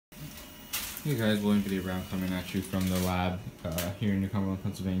Hey guys, William Video Brown coming at you from the lab here in New Cumberland,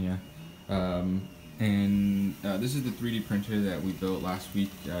 Pennsylvania. This is the 3D printer that we built last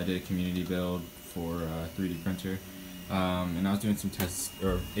week. I did a community build for a 3D printer. And I was doing some tests,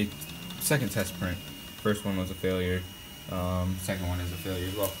 or a second test print. First one was a failure. Second one is a failure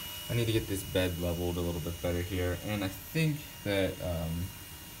as well. I need to get this bed leveled a little bit better here, and I think that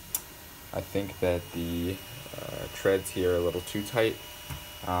the treads here are a little too tight.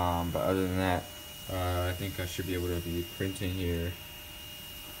 But other than that, I think I should be able to be printing here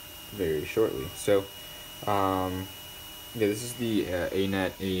very shortly. So, yeah, this is the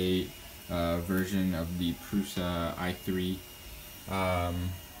Anet A8 version of the Prusa i3.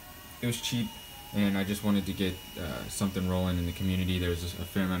 It was cheap, and I just wanted to get something rolling in the community. There was a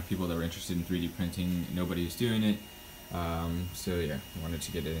fair amount of people that were interested in 3D printing. Nobody was doing it. So yeah, I wanted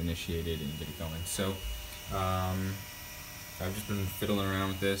to get it initiated and get it going. So, I've just been fiddling around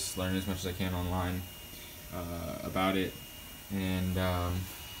with this, learning as much as I can online about it, and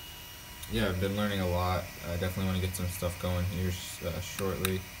yeah, I've been learning a lot. I definitely want to get some stuff going here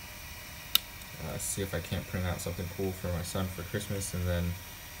shortly. See if I can't print out something cool for my son for Christmas, and then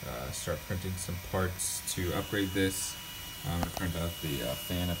start printing some parts to upgrade this. I'm going to print out the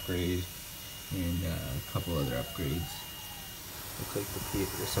fan upgrade and a couple other upgrades. Looks like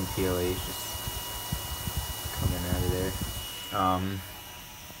there's some PLAs just coming out of there. So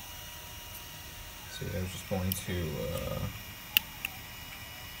yeah, I was just going to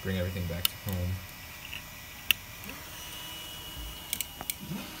bring everything back to home.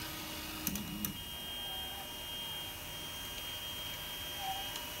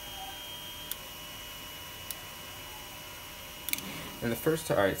 And the first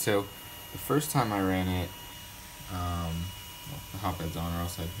time, alright, so the first time I ran it, well, the hotbed's on, or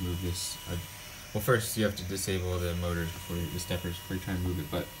else I'd move this. Well, first you have to disable the motors before the steppers before you try and move it.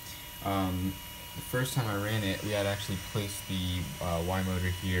 But the first time I ran it, we had actually placed the Y motor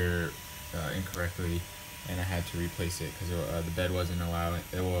here incorrectly, and I had to replace it because the bed wasn't allowing.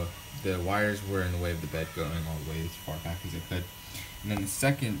 The wires were in the way of the bed going all the way as far back as it could. And then the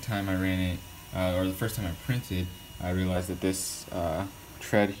second time I ran it, or the first time I printed, I realized that this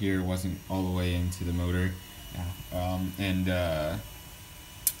tread here wasn't all the way into the motor,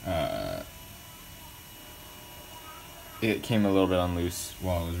 it came a little bit unloose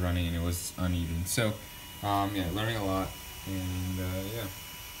while I was running, and it was uneven. So, yeah, learning a lot, and yeah,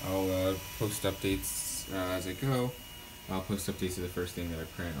 I'll post updates as I go. I'll post updates to the first thing that I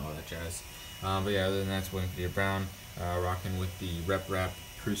print, all that jazz. But yeah, other than that, it's William Video Brown, rocking with the reprap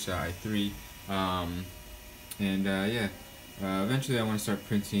Prusa i3. Yeah, eventually I want to start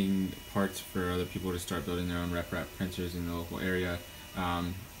printing parts for other people to start building their own reprap printers in the local area.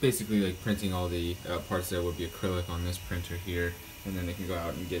 Basically like printing all the parts that would be acrylic on this printer here, and then they can go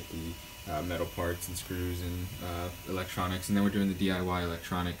out and get the metal parts and screws and electronics. And then we're doing the DIY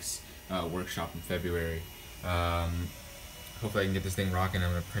electronics workshop in February. Hopefully I can get this thing rocking.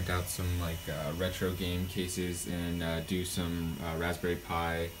 I'm going to print out some like retro game cases and do some Raspberry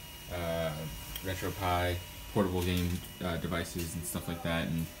Pi, Retro Pi, portable game devices and stuff like that,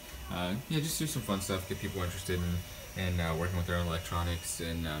 and yeah, just do some fun stuff, get people interested in working with their own electronics,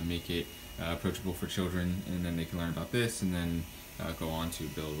 and make it approachable for children, and then they can learn about this, and then go on to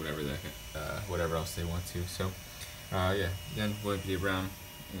build whatever else they want to. So yeah, again, William Video Brown,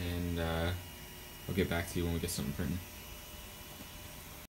 and we'll get back to you when we get something printed.